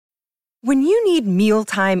When you need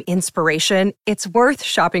mealtime inspiration, it's worth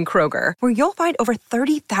shopping Kroger, where you'll find over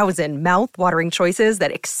 30,000 mouth-watering choices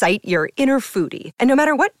that excite your inner foodie. And no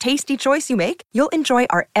matter what tasty choice you make, you'll enjoy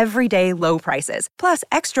our everyday low prices, plus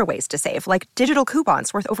extra ways to save, like digital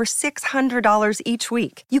coupons worth over $600 each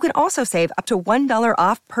week. You can also save up to $1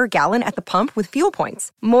 off per gallon at the pump with fuel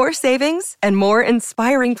points. More savings and more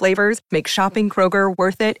inspiring flavors make shopping Kroger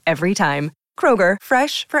worth it every time. Kroger,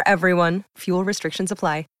 fresh for everyone. Fuel restrictions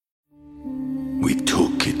apply. We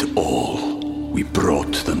took it all. We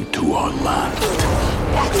brought them to our land.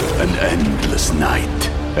 An endless night,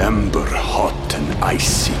 ember hot and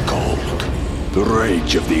icy cold. The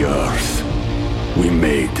rage of the earth. We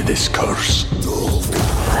made this curse.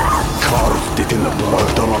 Carved it in the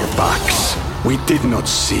blood on our backs. We did not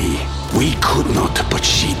see. We could not, but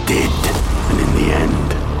she did. And in the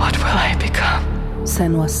end... What will I become?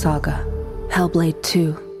 Senua's Saga. Hellblade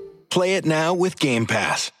 2. Play it now with Game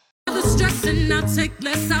Pass.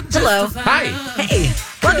 Hello. Hi. Hey.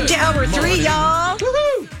 Welcome to Hour 3, y'all.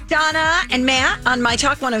 Woo-hoo. Donna and Matt on My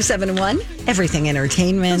Talk 107.1. Everything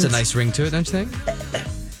Entertainment. That's a nice ring to it, don't you think?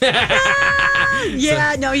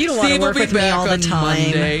 Yeah, no, you don't want to work with me all the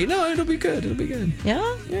time. Monday. No, it'll be good. It'll be good.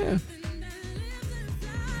 Yeah? Yeah.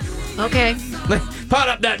 Okay. Pot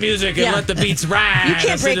up that music and let the beats ride. You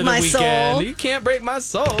can't break my soul. You can't break my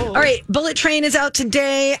soul. All right, Bullet Train is out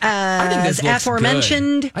today, as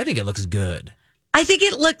aforementioned. Good. I think it looks good. I think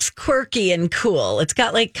it looks quirky and cool. It's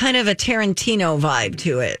got like kind of a Tarantino vibe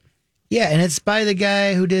to it. Yeah, and it's by the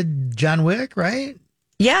guy who did John Wick, right?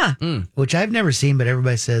 Yeah. Which I've never seen, but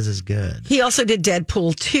everybody says is good. He also did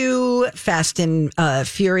Deadpool 2, Fast and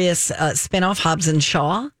Furious spinoff, Hobbs and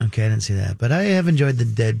Shaw. Okay, I didn't see that. But I have enjoyed the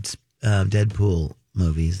Deadpool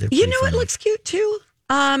movies. They're You know funny. what looks cute too?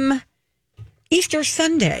 Easter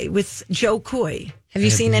Sunday with Joe Coy. Have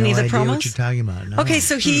you seen any of the promos? promos? What you're talking about? No. Okay,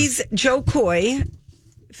 so he's Joe Coy.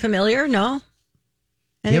 Familiar? No?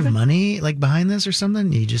 Do you have money like behind this or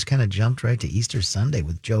something? You just kind of jumped right to Easter Sunday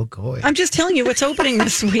with Joe Coy. I'm just telling you what's opening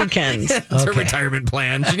this weekend. It's her retirement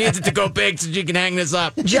plan. She needs it to go big so she can hang this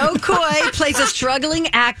up. Joe Coy plays a struggling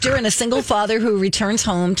actor and a single father who returns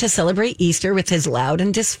home to celebrate Easter with his loud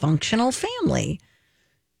and dysfunctional family.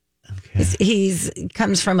 Okay. He's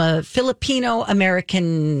comes from a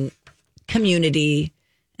Filipino-American community,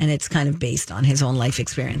 and it's kind of based on his own life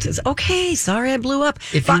experiences. Okay, sorry I blew up.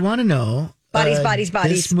 If you want to know... Bodies.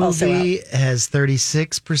 This movie has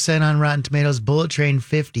 36% on Rotten Tomatoes. Bullet Train,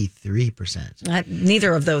 53%.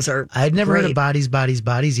 Neither of those are I'd never great. heard of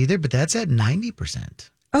Bodies either, but that's at 90%.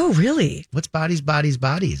 Oh, really? What's Bodies?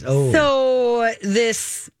 Oh. So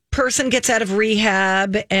this person gets out of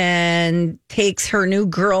rehab and takes her new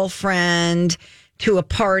girlfriend to a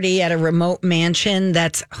party at a remote mansion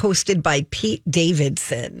that's hosted by Pete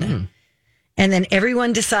Davidson. And then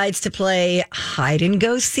everyone decides to play hide and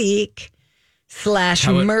go seek /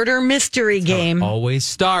 murder mystery game. Always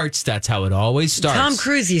starts. That's how it always starts. Tom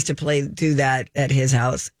Cruise used to do that at his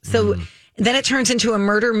house. So then it turns into a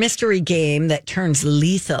murder mystery game that turns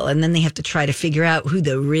lethal. And then they have to try to figure out who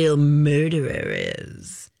the real murderer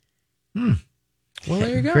is. Well,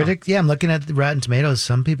 there you go. I'm looking at the Rotten Tomatoes.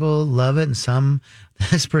 Some people love it, and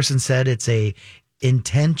this person said it's a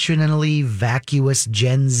intentionally vacuous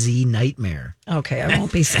Gen Z nightmare. Okay, I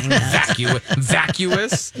won't be saying that.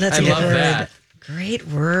 Vacuous? That's I a good love word. that. Great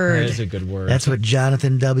word. That is a good word. That's what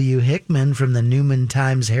Jonathan W. Hickman from the Newman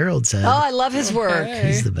Times Herald said. Oh, I love his work.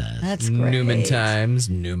 He's the best. That's great. Newman Times.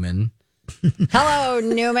 Newman. Hello,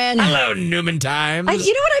 Newman. Hello, Newman Times.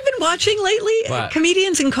 You know what I've been watching lately? What?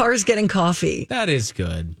 Comedians in cars getting coffee. That is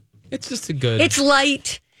good. It's just a good... It's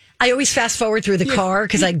light. I always fast forward through the car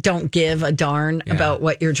because I don't give a darn about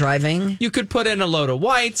what you're driving. You could put in a load of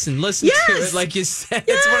whites and listen to it like you said.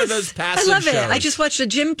 Yes. It's one of those passive I love it. shows. I just watched a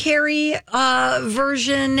Jim Carrey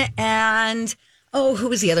version and, who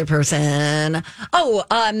was the other person?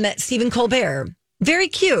 Stephen Colbert. Very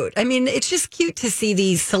cute. I mean, it's just cute to see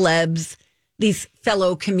these celebs, these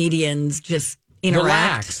fellow comedians just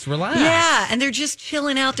interact. Relax. Yeah, and they're just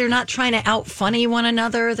chilling out. They're not trying to out funny one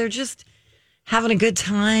another. They're just having a good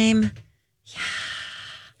time.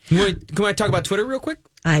 Can I talk about Twitter real quick?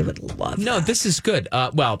 I would love No, that. this is good.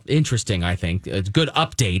 Interesting, I think. It's a good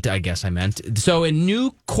update, I guess I meant. So in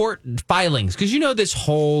new court filings, because you know this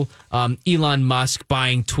whole Elon Musk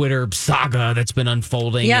buying Twitter saga that's been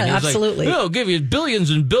unfolding. Yeah, and he's absolutely. Like, I'll give you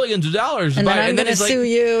billions and billions of dollars. And to then buy it. I'm going to sue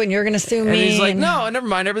you, and you're going to sue me. And he's like, no, never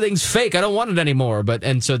mind. Everything's fake. I don't want it anymore.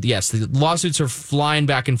 So, yes, the lawsuits are flying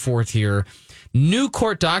back and forth here. New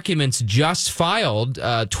court documents just filed.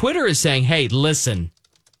 Twitter is saying, hey, listen,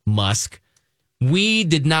 Musk, we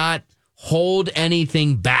did not hold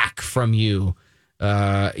anything back from you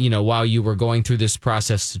while you were going through this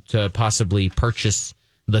process to possibly purchase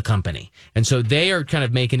the company. And so they are kind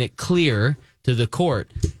of making it clear to the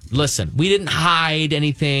court, listen, we didn't hide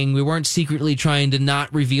anything. We weren't secretly trying to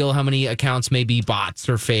not reveal how many accounts may be bots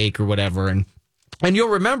or fake or whatever. And you'll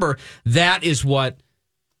remember that is what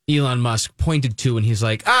Elon Musk pointed to, and he's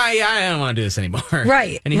like, I don't want to do this anymore.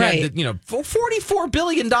 Right. And he had, $44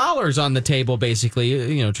 billion on the table,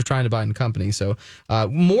 basically, to trying to buy the company. So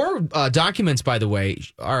more documents, by the way,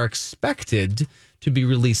 are expected to be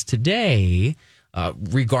released today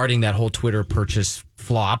regarding that whole Twitter purchase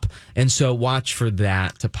flop. And so watch for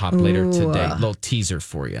that to pop later today. Little teaser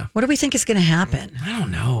for you. What do we think is going to happen? I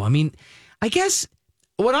don't know. I mean, I guess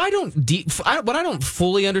what I don't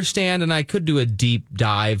fully understand, and I could do a deep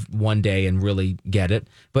dive one day and really get it,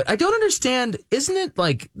 but I don't understand, isn't it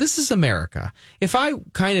like, this is America. If I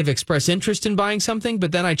kind of express interest in buying something,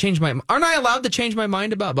 but then I change aren't I allowed to change my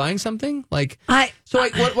mind about buying something? What I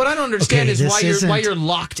don't understand is why you're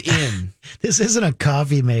locked in. This isn't a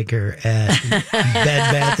coffee maker at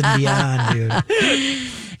Bed Bath & Beyond, dude.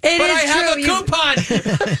 I have a coupon.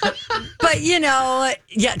 But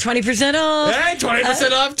 20% off. Hey,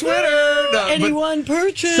 20% off Twitter. Anyone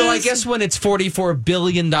purchase. So I guess when it's $44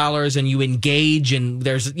 billion and you engage, and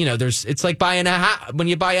it's like buying when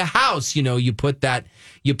you buy a house, you put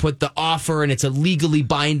the offer, and it's a legally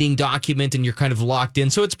binding document, and you're kind of locked in.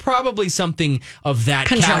 So it's probably something of that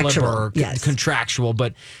caliber, contractual.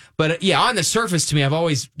 But yeah, on the surface, to me, I've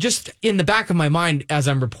always, just in the back of my mind as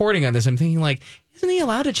I'm reporting on this, I'm thinking like, isn't he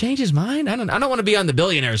allowed to change his mind? I don't want to be on the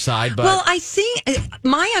billionaire side, but I think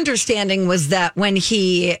my understanding was that when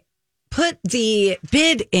he put the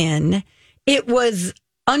bid in, it was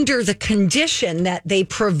under the condition that they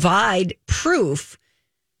provide proof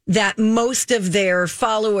that most of their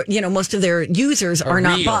most of their users are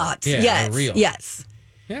not bots. Yeah, yes, real. Yes.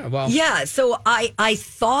 Yeah. Well. Yeah. So I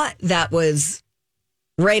thought that was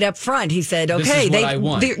right up front. He said, "Okay,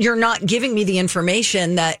 you're not giving me the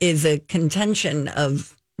information that is a contention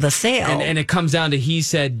of the sale." And it comes down to he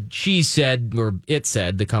said, she said, or it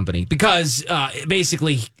said, the company, because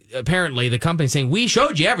basically, apparently, the company's saying we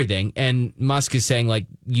showed you everything, and Musk is saying like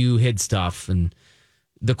you hid stuff, and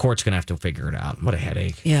the court's going to have to figure it out. What a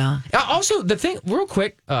headache. Yeah. Also, the thing, real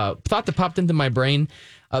quick, thought that popped into my brain,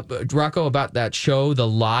 Rocco, about that show, the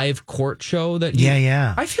live court show that.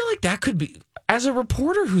 Yeah. I feel like that could be. As a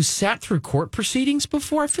reporter who's sat through court proceedings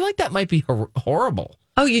before, I feel like that might be horrible.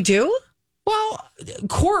 Oh, you do? Well,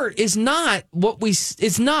 court is not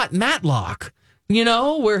it's not Matlock,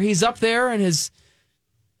 where he's up there in his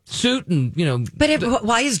suit and, But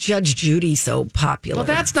why is Judge Judy so popular? Well,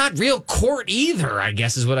 that's not real court either, I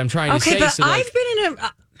guess is what I'm trying to say. Okay, but so I've been in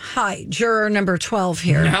hi, juror number 12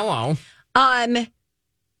 here. Hello.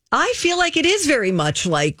 I feel like it is very much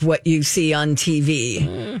like what you see on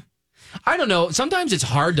TV. I don't know. Sometimes it's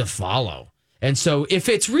hard to follow. And so if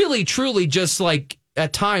it's really, truly just like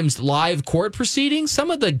at times live court proceedings,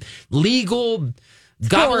 some of the legal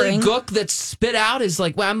gobbledygook that's spit out is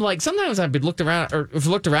like, well, I'm like, sometimes I've been looked around, or if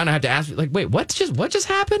looked around, I have to ask, like, wait, what just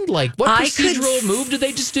happened? Like, what procedural move did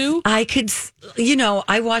they just do?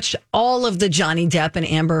 I watched all of the Johnny Depp and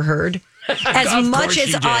Amber Heard. As much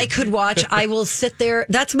as I could watch, I will sit there.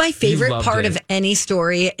 That's my favorite part of any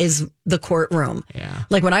story is the courtroom. Yeah.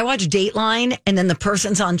 Like when I watch Dateline and then the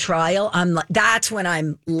person's on trial, I'm like, that's when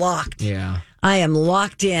I'm locked. Yeah. I am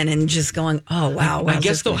locked in and just going, oh, wow. I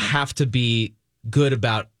guess they'll have to be good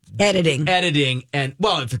about editing. And,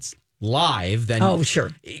 well, if it's live, then sure.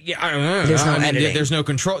 I don't know. There's no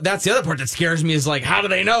control. That's the other part that scares me is like, how do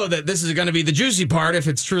they know that this is going to be the juicy part if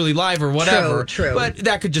it's truly live or whatever? True. But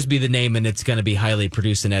that could just be the name, and it's going to be highly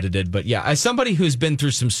produced and edited. But yeah, as somebody who's been through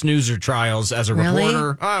some snoozer trials as a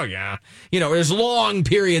reporter, oh yeah, there's long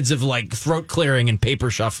periods of like throat clearing and paper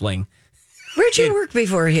shuffling. Where'd you work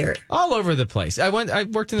before here? All over the place. I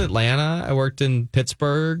worked in Atlanta. I worked in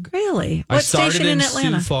Pittsburgh. Really? What station in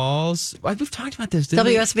Atlanta? Sioux Falls. We've talked about this, didn't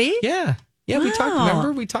WSB? we? Yeah. Yeah,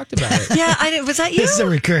 wow. We talked about it. Yeah, was that you? This is a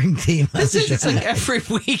recurring theme. It's like every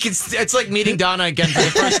week. It's like meeting Donna again for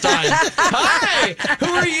the first time. Hi, who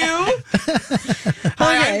are you?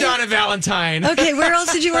 Hi, I'm Donna Valentine. Okay, where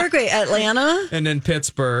else did you work? Wait, Atlanta? And then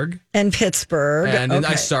Pittsburgh. And then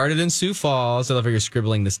I started in Sioux Falls. I love how you're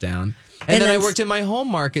scribbling this down. And then I worked in my home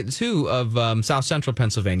market, too, of South Central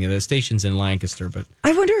Pennsylvania. The station's in Lancaster. But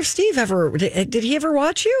I wonder if Steve did he ever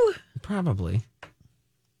watch you? Probably.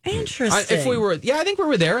 Interesting. I think we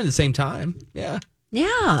were there at the same time. Yeah.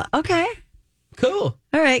 Yeah. Okay. Cool.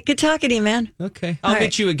 All right. Good talking to you, man. Okay. I'll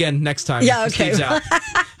meet you again next time. Yeah. Okay. Steve's out.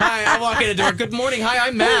 Hi. I walk in the door. Good morning. Hi.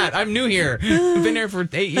 I'm Matt. I'm new here. I've been here for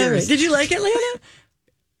 8 years. Right. Did you like Atlanta?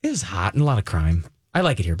 It was hot and a lot of crime. I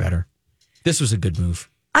like it here better. This was a good move.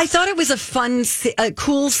 I thought it was a fun,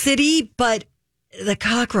 cool city, but the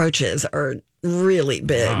cockroaches are really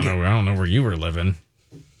big. I don't know where you were living.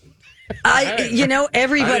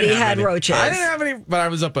 Everybody had roaches. I didn't have any, but I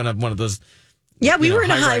was up on one of those. Yeah, we were in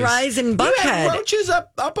a high rise in Buckhead. You had roaches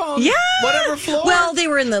up on whatever floor? Well, they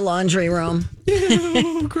were in the laundry room.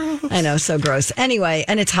 Gross. I know, so gross. Anyway,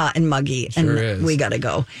 and it's hot and muggy, and is. we got to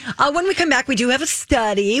go. When we come back, we do have a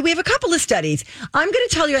study. We have a couple of studies. I'm going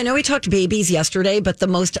to tell you, I know we talked babies yesterday, but the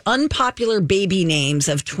most unpopular baby names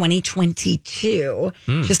of 2022.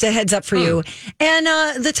 Just a heads up for you. And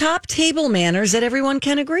the top table manners that everyone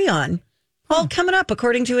can agree on. All coming up,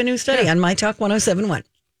 according to a new study on My Talk 1071.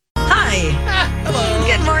 Hi. Hello.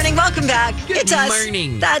 Good morning. Welcome back. Good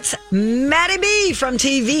morning. That's Maddie B from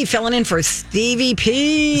TV filling in for Stevie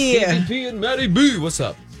P. Stevie P and Maddie B. What's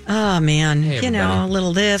up? Oh, man. Hey, a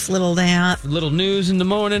little this, little that. Little news in the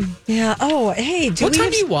morning. Yeah. Oh, hey. What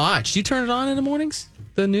time do you watch? Do you turn it on in the mornings?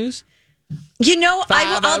 The news?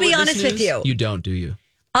 I'll be honest with you. You don't, do you?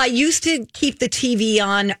 I used to keep the TV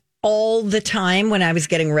on all the time when I was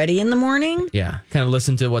getting ready in the morning. Yeah. Kind of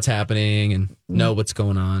listen to what's happening and know what's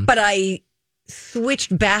going on. But I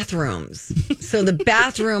switched bathrooms. So the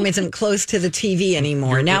bathroom isn't close to the TV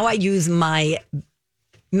anymore. Now I use my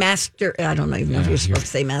master. I don't even know if you're supposed to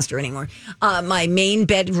say master anymore. My main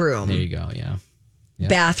bedroom. There you go. Yeah.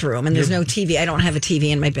 Bathroom. And there's no TV. I don't have a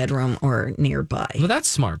TV in my bedroom or nearby. Well, that's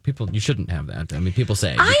smart. You shouldn't have that. I mean, people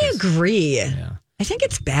say. I agree. Yeah. I think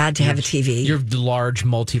it's bad to have a TV. Your large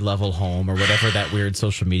multi-level home or whatever that weird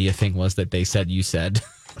social media thing was that they said you said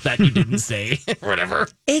that you didn't say or whatever.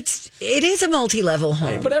 It is a multi-level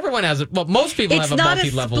home. But everyone has it. Well, most people have a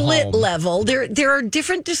multi-level home. It's not a split level. There are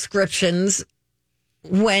different descriptions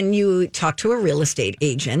when you talk to a real estate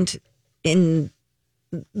agent in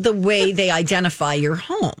the way they identify your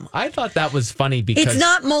home. I thought that was funny because it's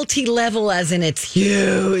not multi-level as in it's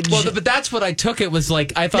huge. Well, but that's what I took. It was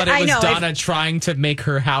like I thought it was Donna trying to make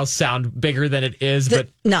her house sound bigger than it is. But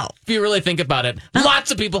no, if you really think about it,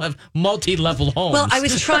 lots of people have multi-level homes. Well, I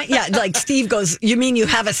was trying. Yeah, like Steve goes, "You mean you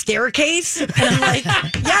have a staircase?" And I'm like,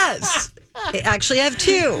 "Yes, actually, I have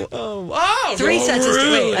two. Three sets of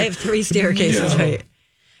really? Wait, I have three staircases. No. Right?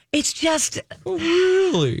 It's just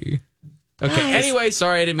really." Okay. Anyway,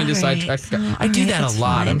 sorry, I didn't mean to sidetrack. I do that a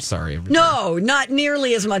lot. Fine. I'm sorry. No, not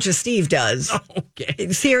nearly as much as Steve does.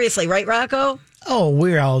 Okay. Seriously, right, Rocco? Oh,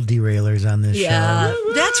 we're all derailers on this show. Yeah,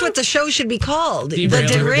 that's what the show should be called. The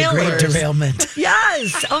Derailers. The Great Derailment.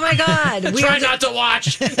 Yes. Oh, my God. Try not to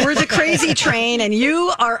watch. We're the crazy train, and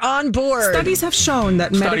you are on board. Studies have shown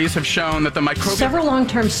that the microbial... Several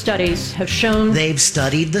long-term studies have shown... They've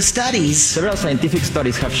studied the studies. Several scientific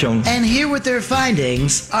studies have shown... And here with their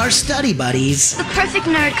findings are study buddies... The perfect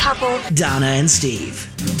nerd couple. Donna and Steve.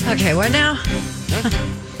 Okay, what now?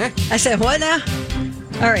 I said, what now?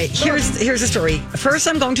 All right, here's the story. First,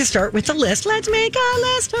 I'm going to start with the list. Let's make a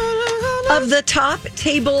list of the top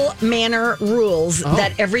table manner rules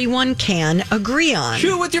that everyone can agree on.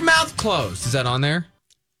 Chew with your mouth closed. Is that on there?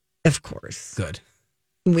 Of course. Good.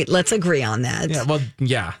 Let's agree on that. Yeah, well,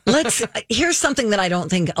 yeah. Here's something that I don't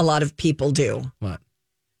think a lot of people do. What?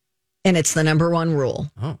 And it's the number one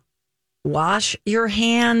rule. Oh. Wash your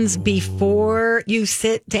hands before you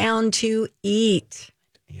sit down to eat.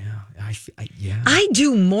 I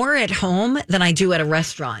do more at home than I do at a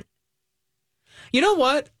restaurant. You know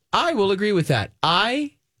what? I will agree with that.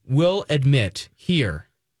 I will admit here,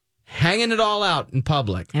 hanging it all out in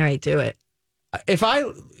public. All right, do it. If I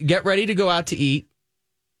get ready to go out to eat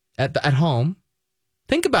at home,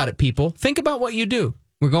 think about it, people. Think about what you do.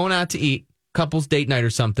 We're going out to eat, couples date night or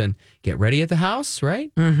something. Get ready at the house,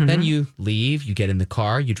 right? Mm-hmm. Then you leave, you get in the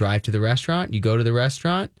car, you drive to the restaurant, you go to the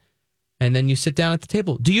restaurant. And then you sit down at the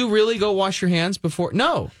table. Do you really go wash your hands before?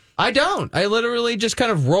 No, I don't. I literally just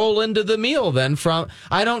kind of roll into the meal then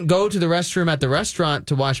I don't go to the restroom at the restaurant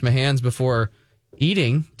to wash my hands before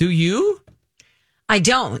eating. Do you? I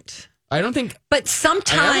don't. I don't think. But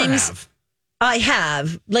sometimes I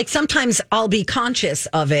have. Like sometimes I'll be conscious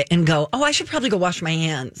of it and go, I should probably go wash my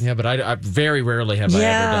hands. Yeah, but I very rarely have I ever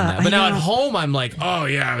done that. But now at home, I'm like,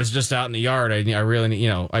 I was just out in the yard. I really need,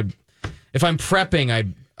 if I'm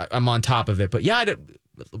prepping, I'm on top of it, but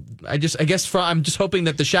I'm just hoping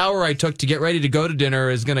that the shower I took to get ready to go to dinner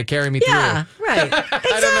is going to carry me through. Yeah, right.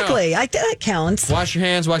 Exactly. That counts. Wash your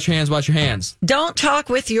hands, wash your hands, wash your hands. Don't talk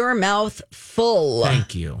with your mouth full.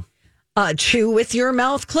 Thank you. Chew with your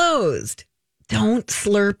mouth closed. don't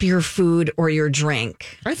slurp your food or your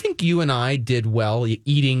drink. I think you and I did well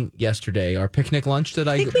eating yesterday. Our picnic lunch that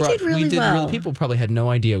I think we did really well. People probably had no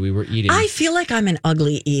idea we were eating. I feel like I'm an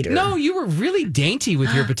ugly eater. No, you were really dainty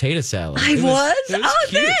with your potato salad. I was?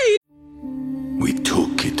 Cute. We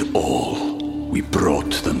took it all. We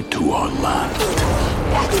brought them to our land.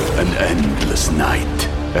 An endless night,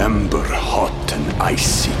 ember hot and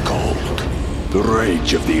icy cold. The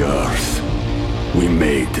rage of the earth. We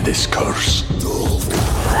made this curse.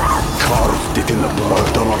 Carved it in the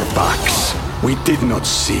blood on our backs. We did not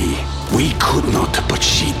see. We could not, but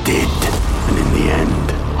she did. And in the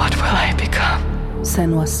end, What will I become?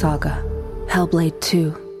 Senwa Saga. Hellblade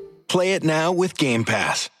 2. Play it now with Game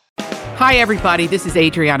Pass. Hi, everybody. This is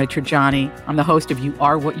Adriana Trajani. I'm the host of You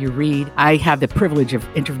Are What You Read. I have the privilege of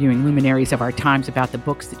interviewing luminaries of our times about the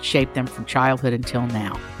books that shaped them from childhood until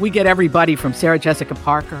now. We get everybody from Sarah Jessica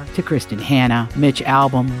Parker to Kristen Hanna, Mitch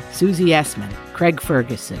Albom, Susie Essman, Craig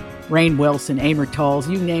Ferguson, Rainn Wilson, Amor Tolls,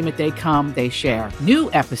 you name it, they come, they share. New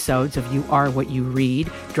episodes of You Are What You Read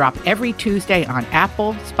drop every Tuesday on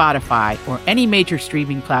Apple, Spotify, or any major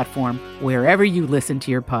streaming platform wherever you listen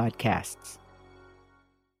to your podcasts.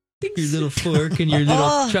 Your little fork and your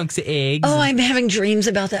little chunks of eggs. Oh, I'm having dreams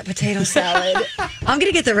about that potato salad. I'm going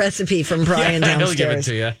to get the recipe from Brian downstairs. He'll give it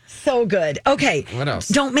to you. So good. Okay. What else?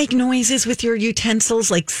 Don't make noises with your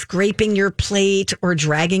utensils, like scraping your plate or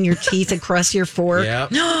dragging your teeth across your fork. Yep.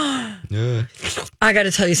 I got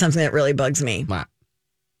to tell you something that really bugs me. What?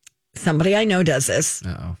 Somebody I know does this.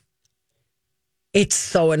 Uh-oh. It's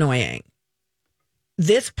so annoying.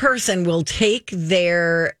 This person will take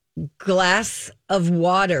their glass of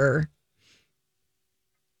water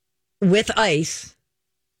with ice,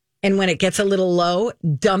 and when it gets a little low,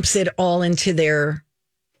 dumps it all into their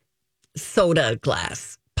soda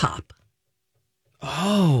glass pop.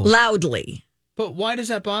 Oh. Loudly. But why does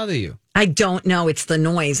that bother you? I don't know. It's the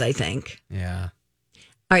noise, I think. Yeah.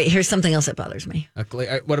 All right, here's something else that bothers me.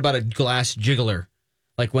 What about a glass jiggler?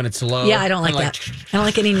 Like when it's low? Yeah, I don't like that. I don't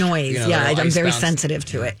like any noise. I'm very sensitive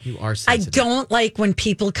to it. You are sensitive. I don't like when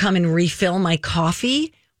people come and refill my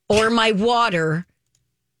coffee or my water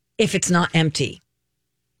if it's not empty.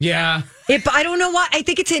 Yeah. I don't know why. I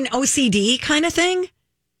think it's an OCD kind of thing.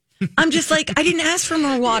 I'm just like, I didn't ask for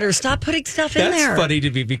more water. Stop putting stuff in there. That's funny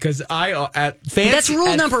to me because that's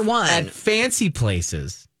rule number one. At fancy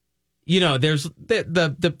places, there's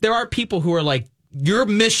there are people who are like, your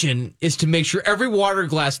mission is to make sure every water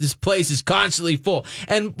glass in this place is constantly full.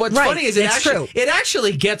 And what's funny is it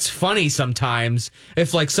actually gets funny sometimes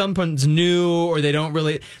if like someone's new or they don't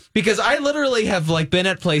really, because I literally have like been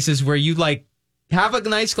at places where you like have a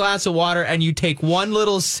nice glass of water and you take one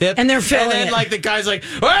little sip and they're filling and then it. Like the guy's like,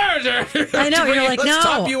 I know, you're like, let's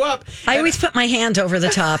no. top you up. I always put my hand over the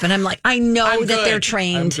top and I'm like, I know that they're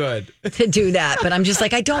trained to do that, but I'm just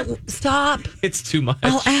like, I don't stop. It's too much.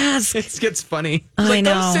 I'll ask. It gets funny. I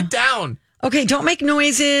know. Don't sit down. Okay, don't make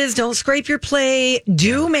noises. Don't scrape your plate.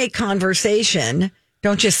 Do make conversation.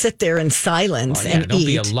 Don't just sit there in silence and don't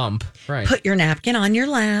eat. Don't be a lump. Right. Put your napkin on your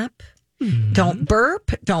lap. Mm-hmm. Don't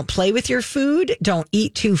burp. Don't play with your food. Don't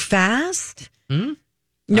eat too fast. Mm-hmm.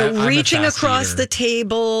 No reaching across the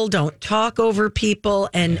table. Don't talk over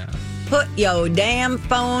people. And put your damn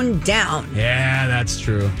phone down. Yeah, that's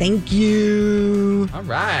true. Thank you. All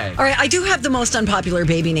right. All right. I do have the most unpopular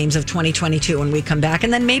baby names of 2022 when we come back.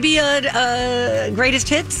 And then maybe a greatest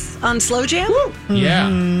hits on Slow Jam. Mm-hmm. Yeah.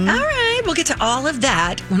 All right. We'll get to all of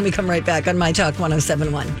that when we come right back on My Talk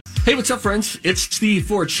 107.1. Hey, what's up, friends? It's Steve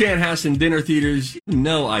for Chanhassen Dinner Theaters.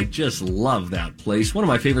 I just love that place. One of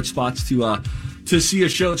my favorite spots to see a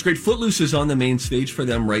show. It's great. Footloose is on the main stage for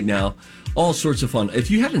them right now. All sorts of fun.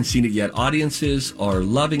 If you haven't seen it yet, audiences are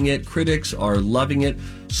loving it. Critics are loving it.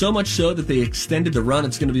 So much so that they extended the run.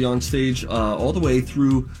 It's going to be on stage all the way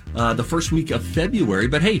through the first week of February.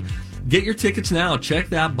 But hey, get your tickets now. Check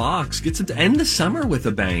that box. Get some to end the summer with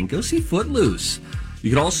a bang. Go see Footloose. You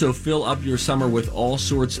can also fill up your summer with all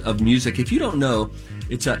sorts of music. If you don't know,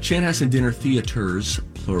 it's Chanhassen Dinner Theaters,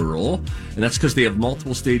 plural, and that's because they have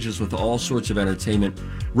multiple stages with all sorts of entertainment,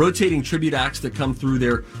 rotating tribute acts that come through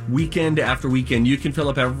there weekend after weekend. You can fill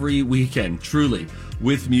up every weekend, truly,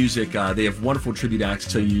 with music. They have wonderful tribute acts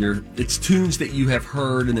to it's tunes that you have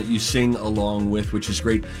heard and that you sing along with, which is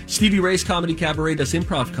great. Stevie Ray's Comedy Cabaret does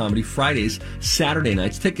improv comedy Fridays, Saturday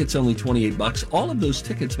nights. Tickets only $28. All of those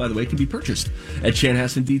tickets, by the way, can be purchased at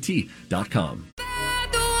chanhassendt.com.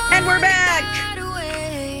 And we're back.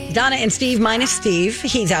 Donna and Steve minus Steve.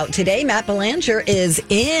 He's out today. Matt Belanger is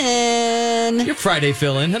in. Your Friday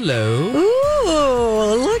fill-in. Hello.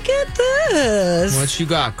 Ooh, look at this. What you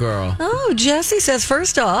got, girl? Oh, Jesse says,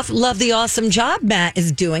 first off, love the awesome job Matt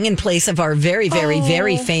is doing in place of our very, very,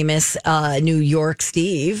 very famous New York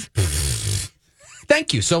Steve.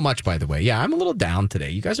 Thank you so much, by the way. Yeah, I'm a little down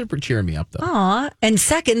today. You guys are cheering me up, though. Aw. And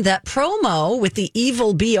second, that promo with the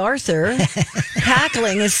evil B. Arthur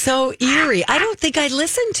cackling is so eerie. I don't think I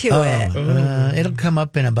listened to it. It'll come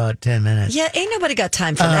up in about 10 minutes. Yeah, ain't nobody got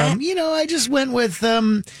time for that. I just went with,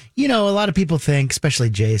 a lot of people think, especially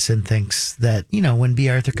Jason, thinks that, when B.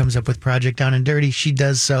 Arthur comes up with Project Down and Dirty, she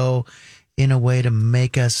does so in a way to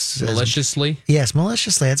make us... Maliciously? Yes,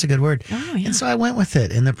 maliciously. That's a good word. Oh, yeah. And so I went with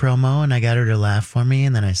it in the promo, and I got her to laugh for me,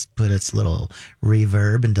 and then I put its little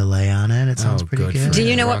reverb and delay on it. It sounds pretty good. Do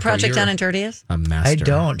you know what Project Down and Dirty is? A master. I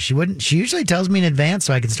don't. She wouldn't. She usually tells me in advance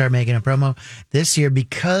so I can start making a promo. This year,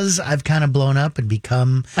 because I've kind of blown up and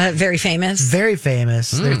become... very famous? Very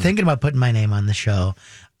famous. They're thinking about putting my name on the show.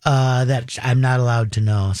 That I'm not allowed to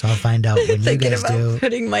know, so I'll find out when you guys do.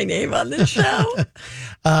 Putting my name on the show.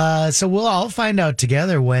 So we'll all find out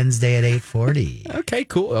together Wednesday at 8:40. Okay,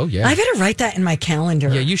 cool. Oh yeah, I better write that in my calendar.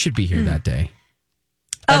 Yeah, you should be here that day.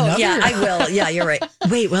 Yeah, I will. Yeah, you're right.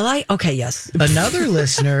 Wait, will I? Okay, yes. Another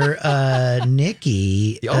listener,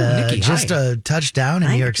 Nikki, Nikki, just touched down in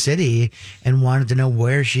New York City and wanted to know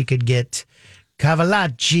where she could get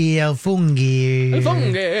Cavallacci al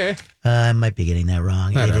funghi. I might be getting that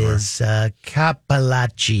wrong. Whatever. It is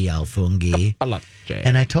Cappellacci al funghi.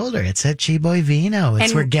 And I told her it's at Cibo Vino.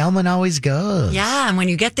 It's where Gelman always goes. Yeah, and when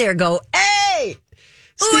you get there, go, hey!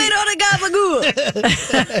 Wait on a gabagool.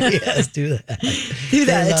 Yes, do that. Do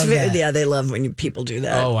that. Yeah, they love when people do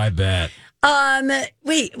that. Oh, I bet.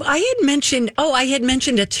 Wait, I had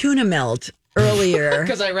mentioned a tuna melt earlier.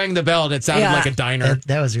 Because I rang the bell and it sounded like a diner.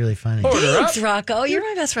 That was really funny. Thanks, Rocco. You're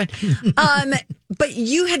my best friend. But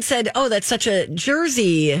you had said, that's such a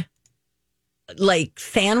Jersey,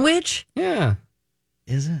 sandwich. Yeah.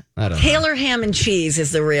 Is it? I don't know. Taylor ham and cheese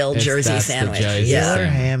is the real Jersey sandwich. Taylor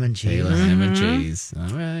ham and cheese. Taylor ham and cheese. All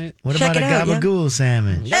right. What about a gabagool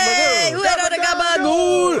sandwich? Hey, who had a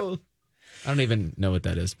gabagool? I don't even know what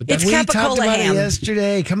that is. But it's we Capicola talked about ham. it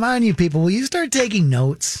yesterday. Come on, you people. Will you start taking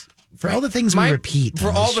notes? For all the things we repeat. For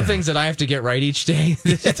all the things that I have to get right each day,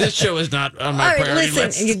 this show is not on my priority list.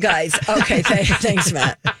 Listen, you guys. Okay, thanks,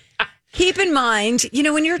 Matt. Keep in mind,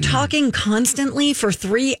 when you're talking constantly for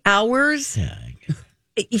 3 hours,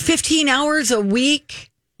 15 hours a week.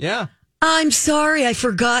 Yeah. I'm sorry, I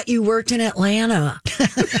forgot you worked in Atlanta.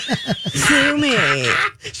 Sue me.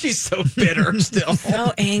 She's so bitter still.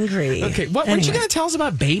 So angry. Okay, what were you going to tell us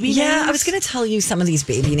about baby names? Yeah, I was going to tell you some of these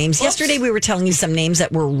baby names. Oops. Yesterday, we were telling you some names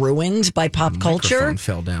that were ruined by pop culture. Microphone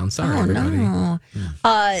fell down. Sorry, everybody. No.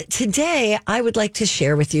 Today, I would like to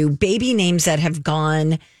share with you baby names that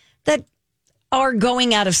that are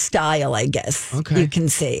going out of style, I guess you can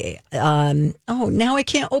say. Now I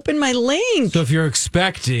can't open my link. So if you're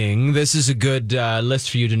expecting, this is a good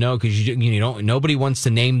list for you to know because you don't. Nobody wants to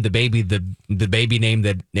name the baby the baby name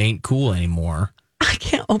that ain't cool anymore. I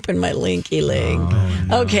can't open my linky link. Oh,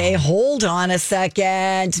 no. Okay, hold on a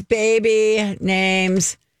second. Baby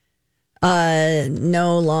names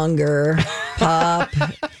no longer pop.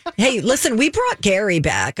 Hey, listen, we brought Gary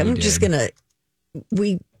back.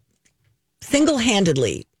 We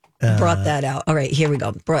single-handedly brought that out. All right, here we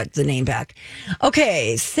go. Brought the name back.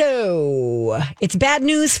 Okay, so it's bad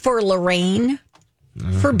news for Lorraine,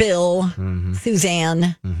 for Bill,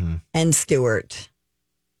 Suzanne, and Stuart.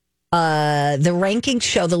 The rankings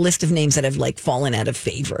show the list of names that have fallen out of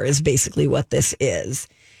favor is basically what this is.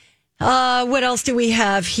 What else do we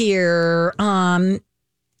have here?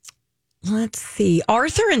 Let's see.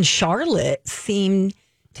 Arthur and Charlotte seem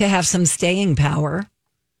to have some staying power.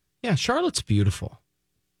 Yeah, Charlotte's beautiful.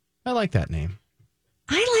 I like that name.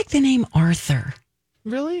 I like the name Arthur.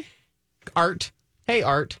 Really? Art. Hey,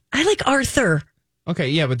 Art. I like Arthur. Okay,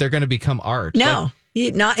 yeah, but they're going to become Art. No,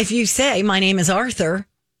 not if you say my name is Arthur.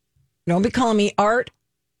 Don't be calling me Art.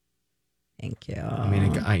 Thank you.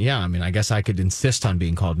 I guess I could insist on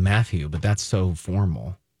being called Matthew, but that's so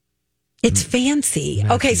formal. It's fancy.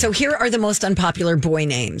 Matthew. Okay, so here are the most unpopular boy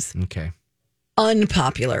names. Okay.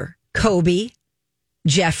 Unpopular. Kobe,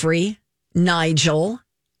 Jeffrey, Nigel,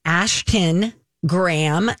 Ashton,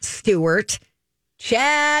 Graham, Stuart,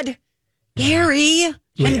 Chad, Gary,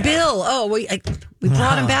 and Bill. Oh, we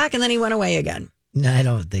brought him back and then he went away again. No, I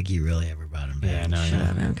don't think you really ever brought him back. Yeah,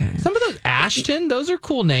 no. Okay. Some of those Ashton, those are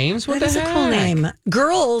cool names. What that the is heck? a cool name.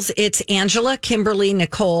 Girls, it's Angela, Kimberly,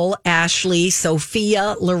 Nicole, Ashley,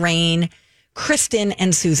 Sophia, Lorraine, Kristen,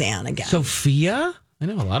 and Suzanne again. Sophia? I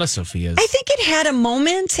know a lot of Sophias. I think it had a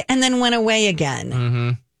moment and then went away again. Mm-hmm.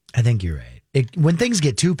 I think you're right. When things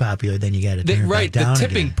get too popular, then you got to turn it back down. The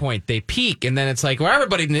tipping again. point, they peak, and then it's like, well,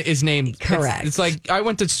 everybody is named. Correct. It's like I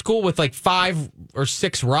went to school with like 5 or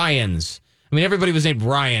 6 Ryans. I mean, everybody was named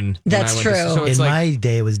Ryan. That's true. So it's In like, my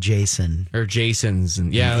day, it was Jason. or Jason's.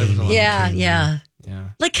 And yeah. There was a lot. Yeah.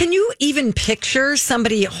 Like, can you even picture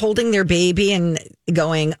somebody holding their baby and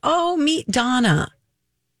going, oh, meet Donna?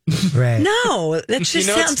 Right. No, that just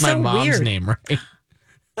sounds it's my so mom's weird. name, right?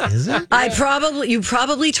 Is it? You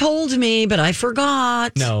probably told me, but I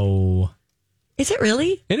forgot. No. Is it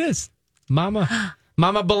really? It is. Mama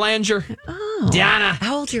Belanger. Oh. Donna.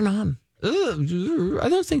 How old's your mom? I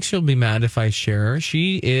don't think she'll be mad if I share her.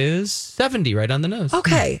 She is 70, right on the nose.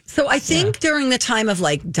 Okay. So I think during the time of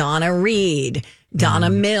like Donna Reed, Donna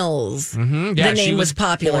Mills, Mm-hmm. Yeah, the name she was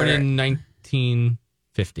popular. Born in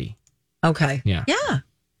 1950. Okay. Yeah. Yeah.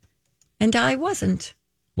 And I wasn't.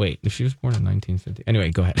 Wait, if she was born in 1950.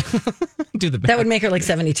 Anyway, go ahead. Do the math. That would make her like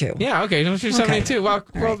 72. Yeah, okay. So she's Okay. 72.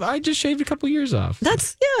 Well, I just shaved a couple years off.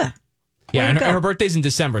 That's, yeah. Yeah, and Way to go. her birthday's in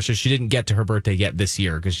December, so she didn't get to her birthday yet this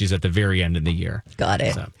year because she's at the very end of the year. Got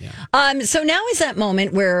it. So, yeah. So now is that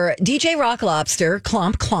moment where DJ Rock Lobster,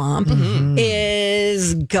 Clomp Clomp,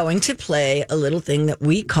 is going to play a little thing that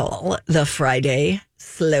we call the Friday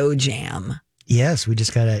Slow Jam. Yes, we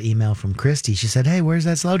just got an email from Christy. She said, hey, where's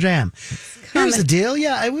that slow jam? Here's the deal.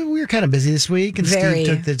 Yeah, we were kind of busy this week, and Very.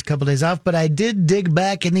 Steve took a couple days off, but I did dig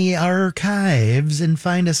back in the archives and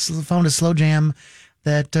found a slow jam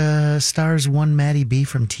that stars one Maddie B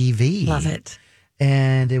from TV. Love it.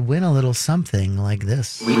 And it went a little something like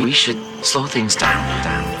this. We should slow things down.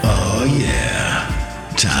 Oh,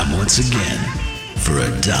 yeah. Time once again for a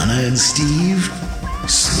Donna and Steve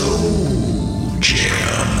Slow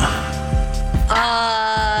Jam.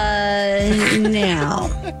 Now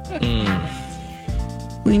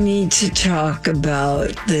we need to talk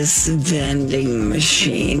about this vending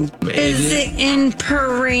machine. Is it in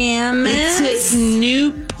Paramus? It's at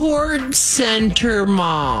Newport Center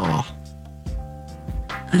Mall.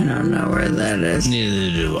 I don't know where that is.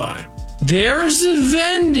 Neither do I. There's a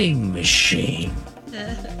vending machine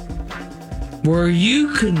where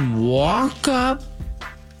you can walk up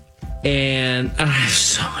and I have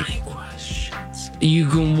so many questions. You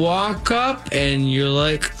can walk up and you're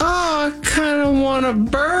like, oh, I kind of want a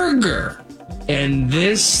burger. And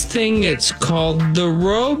this thing, it's called the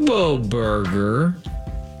Robo Burger.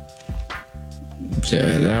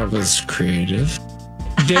 Yeah, that was creative.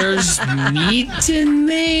 There's meat in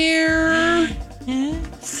there.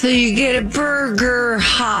 So you get a burger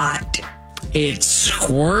hot. It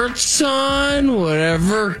squirts on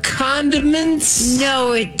whatever condiments.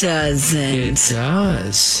 No, it doesn't. It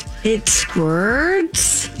does. It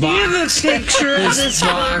squirts? Do you have a picture of this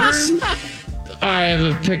burger? I have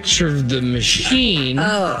a picture of the machine.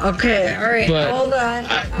 Oh, okay. All right. Hold on.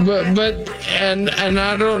 And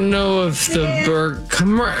I don't know if the burger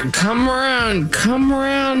come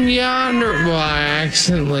around yonder. Well, I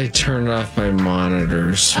accidentally turned off my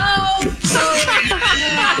monitors.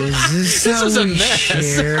 Is this how we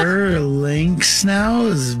share links now?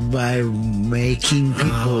 Is by making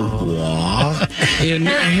people walk? And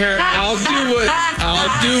here, I'll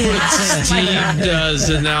do what Steve does,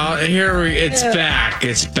 and it's back.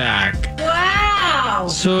 It's back. Wow.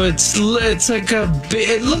 So it looks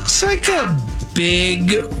like a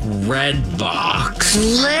big red box.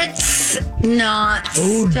 Let's not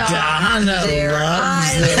stop Donna there.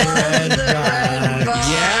 loves the red box.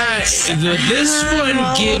 Yeah, this one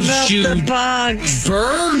gives you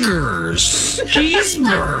burgers,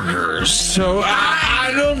 cheeseburgers. So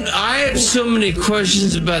I have so many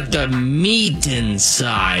questions about the meat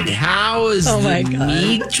inside. How is the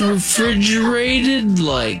meat refrigerated?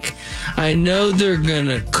 Like, I know they're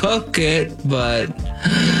gonna cook it, but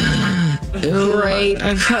great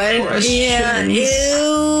cut. Yeah,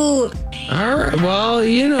 ew. All right. Well,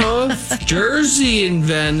 if Jersey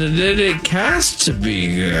invented it, it has to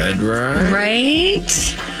be good, right? Right?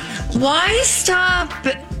 Why stop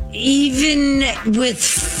even with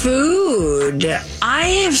food? I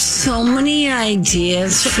have so many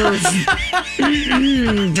ideas for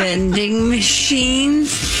vending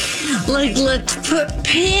machines. Like, let's put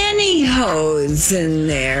pantyhose in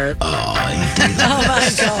there. Oh my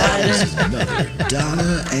God.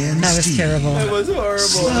 Donna and That was Steve. terrible. That was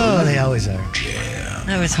horrible. Oh, they always are.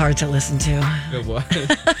 That was hard to listen to. It was.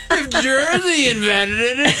 If Jersey invented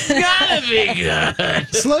it, it's gotta be good.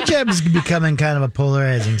 Slow Jam is becoming kind of a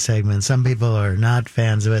polarizing segment. Some people are not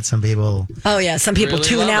fans of it. Some people. Oh, yeah. Some people Really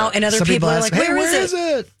tune love out, it. and other Some people are ask, like, hey, where is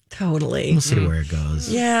it? Totally. We'll see where it goes.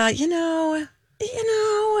 Yeah,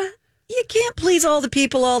 you can't please all the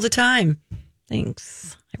people all the time.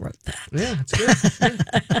 Thanks. I wrote that. Yeah, that's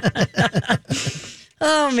good.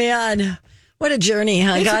 Oh, man. What a journey,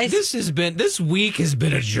 huh, guys? This week has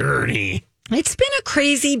been a journey. It's been a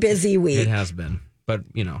crazy, busy week. It has been. But,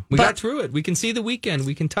 we got through it. We can see the weekend.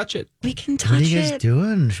 We can touch it. We can touch it. What are you guys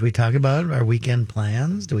doing? Should we talk about our weekend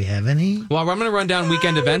plans? Do we have any? Well, I'm going to run down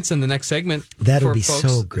weekend events in the next segment. That'll be folks.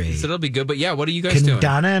 so great. So that'll be good. But yeah, what are you guys doing? Can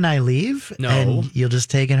Donna and I leave? No. And you'll just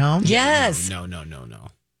take it home? Yes. No.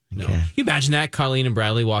 Okay. Can you imagine that? Colleen and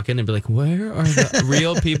Bradley walk in and be like, where are the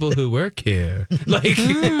real people who work here? Like,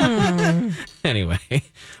 anyway.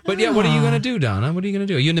 But yeah, what are you going to do, Donna? What are you going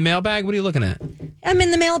to do? Are you in the mailbag? What are you looking at? I'm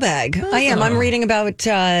in the mailbag. I am. I'm reading about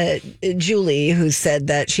Julie, who said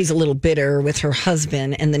that she's a little bitter with her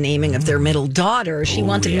husband and the naming of their middle daughter. She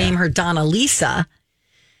wanted to name her Donna Lisa.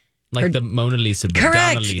 Like the Mona Lisa.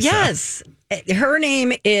 Correct. Donna Lisa. Yes. Her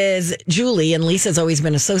name is Julie, and Lisa's always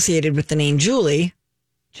been associated with the name Julie.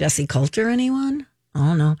 Jesse Coulter, anyone?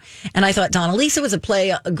 Oh, no. And I thought Donna Lisa was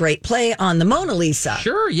a great play on the Mona Lisa.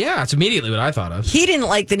 Sure, yeah. That's immediately what I thought of. He didn't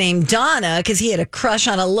like the name Donna because he had a crush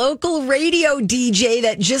on a local radio DJ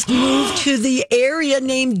that just moved to the area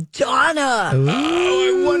named Donna.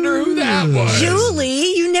 Oh, I wonder who that was.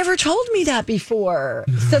 Julie, you never told me that before.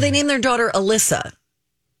 So they named their daughter Alyssa.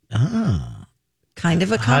 Oh. Kind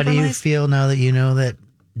of a compromise. How do you feel now that you know that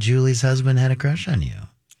Julie's husband had a crush on you?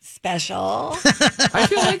 Special.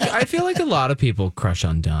 I feel like a lot of people crush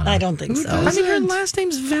on Donna. I don't think so. I mean, her last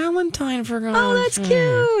name's Valentine, for God's Oh, that's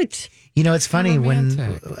cute. You know, it's funny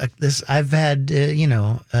Romantic. when I've had,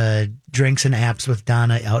 drinks and apps with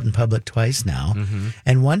Donna out in public twice now. Mm-hmm.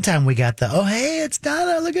 And one time we got oh, hey, it's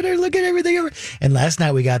Donna. Look at her. Look at everything. And last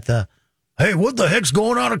night we got hey, what the heck's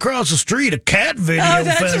going on across the street? A cat video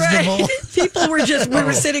festival. Right. People were we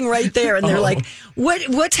were sitting right there and they're like,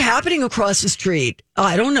 what's happening across the street?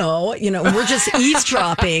 I don't know. We're just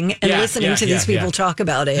easedropping and listening to these people talk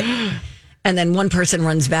about it. And then one person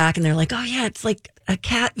runs back and they're like, oh yeah, it's like a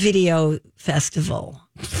cat video festival.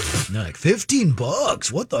 Like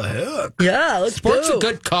 $15. What the heck? Yeah, let's Sports go. a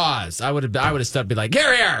good cause. I would have stopped, be like,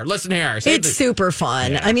 here, listen here. It's super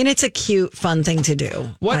fun. Yeah. I mean, it's a cute, fun thing to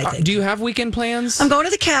do. What do you have weekend plans? I'm going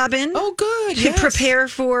to the cabin. Oh, good. To prepare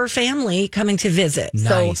for family coming to visit.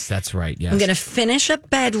 Nice. So that's right. Yes. I'm going to finish a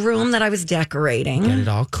bedroom that I was decorating. Get it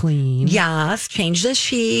all clean. Yes. Change the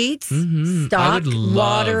sheets. Mm-hmm. Stock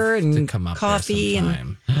water and coffee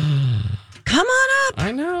and come on up.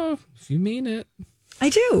 I know if you mean it. I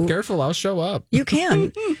do. Careful, I'll show up. You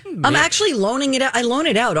can. I'm actually loaning it out. I loan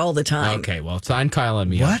it out all the time. Okay, well, sign Kyle and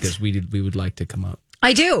me up because we would like to come up.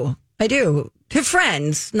 I do. To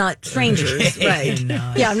friends, not strangers. Right.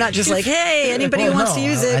 No, yeah, I'm not just like, hey, anybody who wants to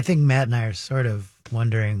use it. I think Matt and I are sort of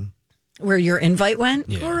wondering where your invite went.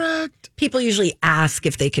 Yeah. Correct. People usually ask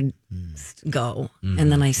if they could go,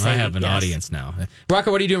 and then I say, I have an audience now.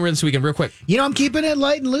 Rocco, what are you doing this weekend, real quick? I'm keeping it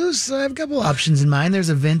light and loose. I have a couple options in mind. There's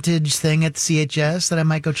a vintage thing at CHS that I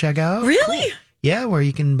might go check out. Really? Cool. Yeah, where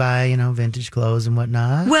you can buy, vintage clothes and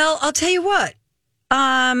whatnot. Well, I'll tell you what.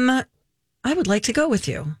 I would like to go with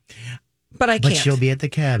you. But I can't. But you'll be at the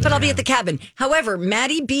cabin. But I'll be at the cabin. However,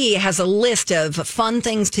 Maddie B has a list of fun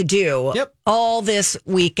things to do all this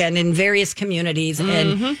weekend in various communities.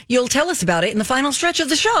 Mm-hmm. And you'll tell us about it in the final stretch of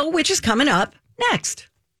the show, which is coming up next.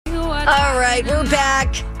 All right, we're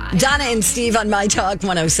back. Donna and Steve on My Talk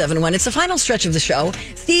 107.1. It's the final stretch of the show.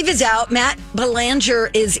 Steve is out. Matt Belanger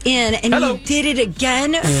is in. And Hello. you did it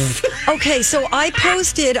again? Okay, so I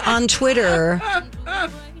posted on Twitter.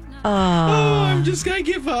 I'm just going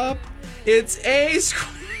to give up. It's A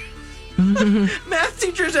squared. Math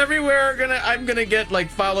teachers everywhere I'm gonna get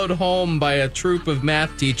followed home by a troop of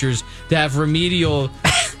math teachers to have remedial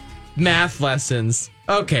math lessons.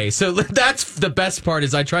 Okay, so that's the best part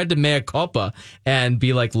is I tried to mea culpa and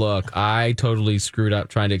be like, look, I totally screwed up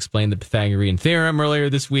trying to explain the Pythagorean theorem earlier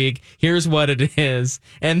this week. Here's what it is.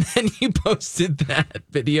 And then you posted that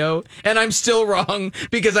video and I'm still wrong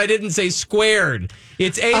because I didn't say squared.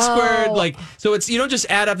 It's A squared. So it's, you don't just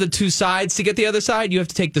add up the two sides to get the other side. You have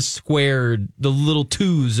to take the squared, the little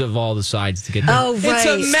twos of all the sides to get the Oh,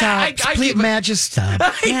 right. Please, Matt, just stop.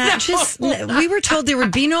 Yeah, we were told there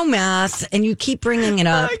would be no math and you keep bringing it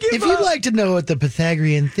up. If you'd like to know what the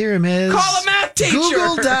Pythagorean theorem is, call a math teacher.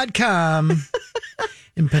 Google.com.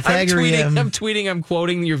 And Pythagorean. I'm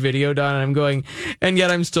quoting your video, Don, and I'm going, and yet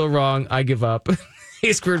I'm still wrong. I give up.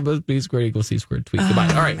 A squared plus B squared equals C squared. Tweet. Goodbye.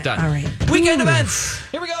 All right, done. All right. Weekend events.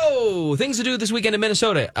 Here we go. So, things to do this weekend in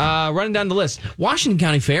Minnesota. Running down the list. Washington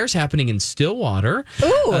County Fair is happening in Stillwater.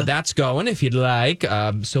 Ooh. That's going if you'd like.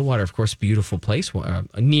 Stillwater, of course, beautiful place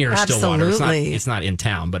near Absolutely. Stillwater. It's not in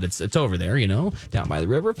town, but it's over there, down by the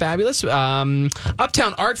river. Fabulous.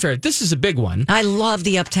 Uptown Art Fair. This is a big one. I love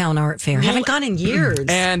the Uptown Art Fair. Haven't gone in years.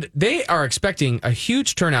 And they are expecting a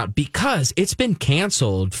huge turnout because it's been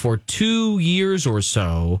canceled for 2 years or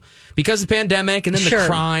so because of the pandemic and then the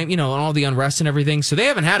crime, and all the unrest and everything. So they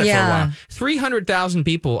haven't had it for a while. 300,000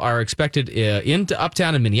 people are expected into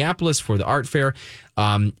Uptown in Minneapolis for the art fair.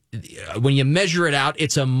 When you measure it out,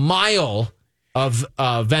 it's a mile of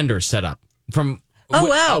vendors set up from. Oh,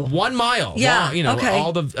 wow. 1 mile. Yeah. Long, okay.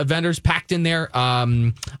 All the vendors packed in there,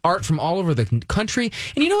 art from all over the country.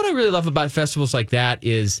 And you know what I really love about festivals like that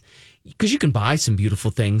is because you can buy some beautiful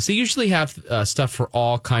things. They usually have stuff for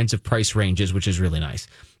all kinds of price ranges, which is really nice.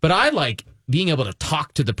 But I like being able to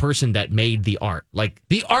talk to the person that made the art. Like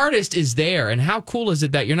the artist is there. And how cool is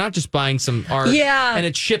it that you're not just buying some art and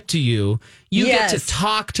it's shipped to you. You get to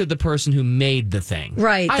talk to the person who made the thing.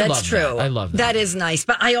 Right, that's true. I love that. That is nice.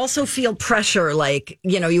 But I also feel pressure, like,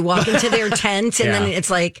 you walk into their tent and then it's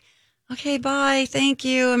like, okay, bye, thank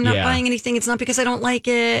you. I'm not buying anything. It's not because I don't like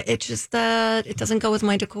it. It's just that it doesn't go with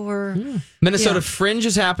my decor. Minnesota Fringe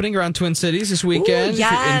is happening around Twin Cities this weekend. Ooh,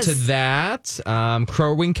 yes. If you're into that.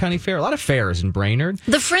 Crow Wing County Fair. A lot of fairs in Brainerd.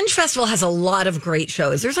 The Fringe Festival has a lot of great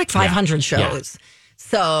shows. There's like 500 shows.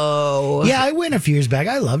 So I went a few years back.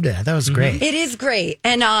 I loved it. That was great. It is great.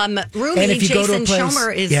 And Rumi, Jason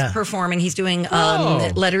Schomer is performing. He's doing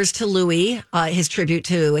Letters to Louis, his tribute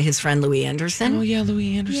to his friend Louis Anderson. Oh yeah,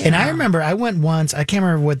 Louis Anderson. And I remember I went once. I can't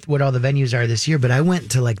remember what all the venues are this year, but I went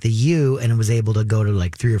to like the U and was able to go to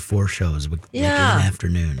like 3 or 4 shows in an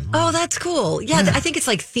afternoon. Oh, that's cool. Yeah, I think it's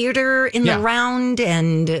like theater in the round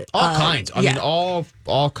and all kinds. I mean,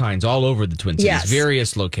 all kinds, all over the Twin Cities,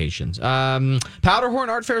 various locations. Powderhorn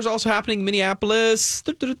Art Fair is also happening in Minneapolis.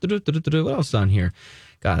 What else is on here?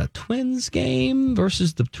 Got a Twins game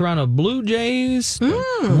versus the Toronto Blue Jays.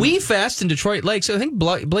 We Fest in Detroit Lakes. I think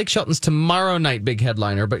Blake Shelton's tomorrow night, big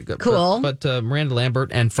headliner. But cool. But Miranda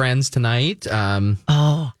Lambert and friends tonight.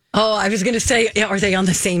 Oh, I was going to say, are they on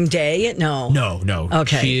the same day? No.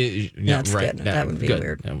 Okay. That's good. That would be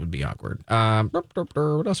weird. That would be awkward.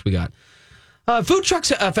 What else we got? Food Trucks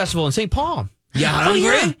Festival in St. Paul.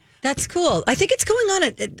 Yeah. That's cool. I think it's going on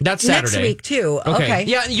That's next Saturday. week, too. Okay.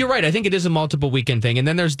 Yeah, you're right. I think it is a multiple weekend thing. And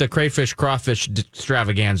then there's the Crayfish Crawfish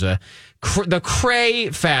Extravaganza. The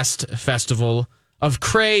Cray Festival of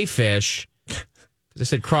Crayfish. I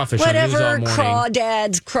said crawfish. Whatever,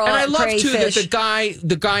 crawdads, And I love, crayfish. too, that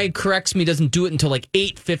the guy corrects me, doesn't do it until like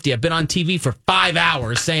 8:50. I've been on TV for 5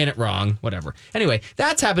 hours saying it wrong. Whatever. Anyway,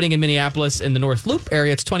 that's happening in Minneapolis in the North Loop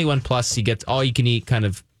area. It's 21 plus. You get all you can eat kind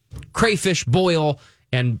of crayfish boil.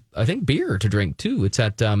 And I think beer to drink, too. It's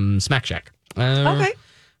at Smack Shack. Okay.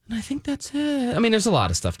 And I think that's it. I mean, there's a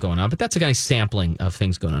lot of stuff going on, but that's a nice sampling of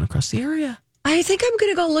things going on across the area. I think I'm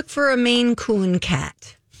going to go look for a Maine Coon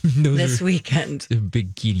cat this weekend. They're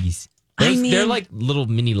big kitties. They're like little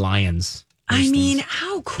mini lions.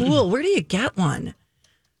 How cool. Where do you get one?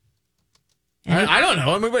 I don't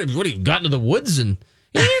know. I mean, what do you got into the woods and...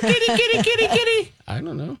 kitty. I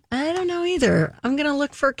don't know. I don't know either. I'm going to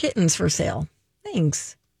look for kittens for sale.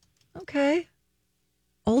 Thanks. Okay.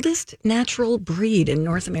 Oldest natural breed in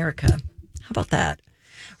North America. How about that?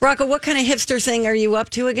 Rocco, what kind of hipster thing are you up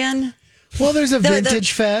to again? Well, there's a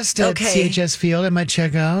vintage fest at CHS Field I might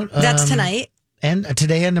check out. That's tonight. And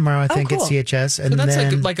today and tomorrow, I think, cool. at CHS. And so that's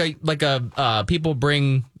then, like a people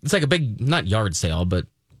bring, it's like a big, not yard sale, but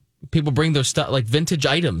people bring those stuff, like vintage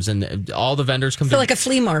items, and all the vendors come so like a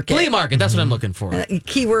flea market. Flea market, that's what I'm looking for.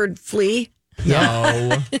 Keyword flea.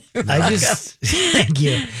 No. Thank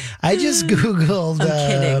you. I just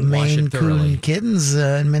Googled Maine Coon kittens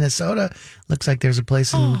in Minnesota. Looks like there's a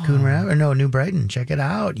place in Coon Rapids. New Brighton. Check it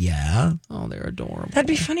out. Yeah. Oh, they're adorable. That'd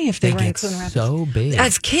be funny if they were in Coon Rapids. So big.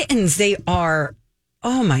 As kittens, they are,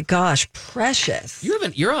 oh my gosh, precious.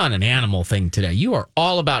 You're on an animal thing today. You are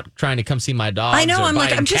all about trying to come see my dog. I know.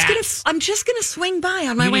 I'm just gonna swing by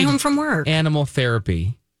on my way home from work. Animal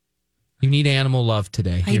therapy. You need animal love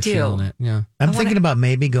today. You're feeling it. Yeah. I'm thinking about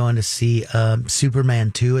maybe going to see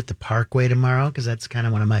Superman 2 at the Parkway tomorrow because that's kind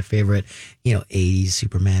of one of my favorite, 80s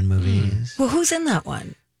Superman movies. Well, who's in that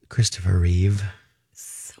one? Christopher Reeve.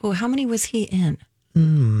 So how many was he in?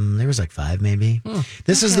 There was like 5 maybe.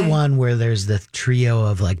 This is the one where there's the trio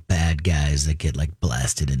of like bad guys that get like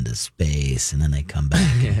blasted into space and then they come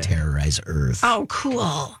back and terrorize Earth. Oh,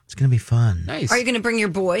 cool. It's going to be fun. Nice. Are you going to bring your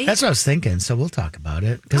boy? That's what I was thinking. So we'll talk about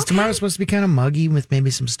it because tomorrow's supposed to be kind of muggy with maybe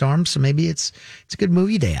some storms. So maybe it's a good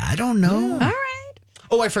movie day. I don't know. All right.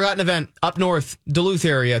 Oh, I forgot an event up north, Duluth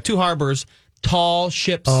area, Two Harbors. Tall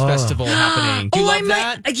Ships Festival happening. Do you love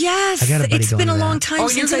that? Yes. I got a buddy It's been a going to long that. time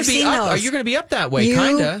since I've seen those. Are you going to be up that way? You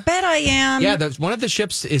Kinda. bet I am. Yeah, one of the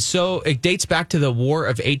ships is it dates back to the War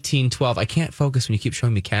of 1812. I can't focus when you keep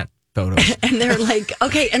showing me cat photos. And they're like,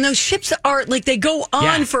 okay, and those ships are like, they go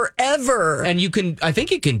on forever. And I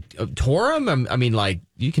think you can tour them. I mean, like,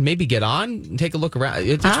 you can maybe get on and take a look around.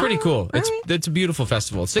 It's pretty cool. It's a beautiful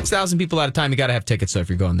festival. 6,000 people at a time. You got to have tickets, though, if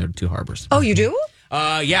you're going there to Two Harbors. Oh, you do?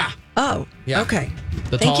 Yeah. Oh, yeah. Okay.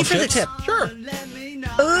 Thank you for the tip. Sure.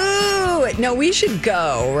 Ooh, no, we should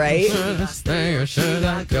go, right? Should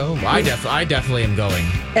I go? I definitely am going.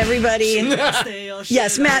 Everybody.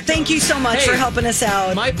 Yes, Matt, thank you so much for helping us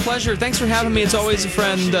out. My pleasure. Thanks for having me. It's always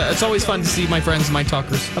it's always fun to see my friends and my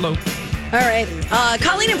talkers. Hello. All right.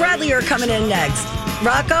 Colleen and Bradley are coming in next.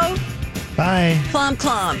 Rocco? Bye.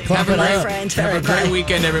 Clomp. Have a my friend. Have a great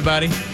weekend, everybody.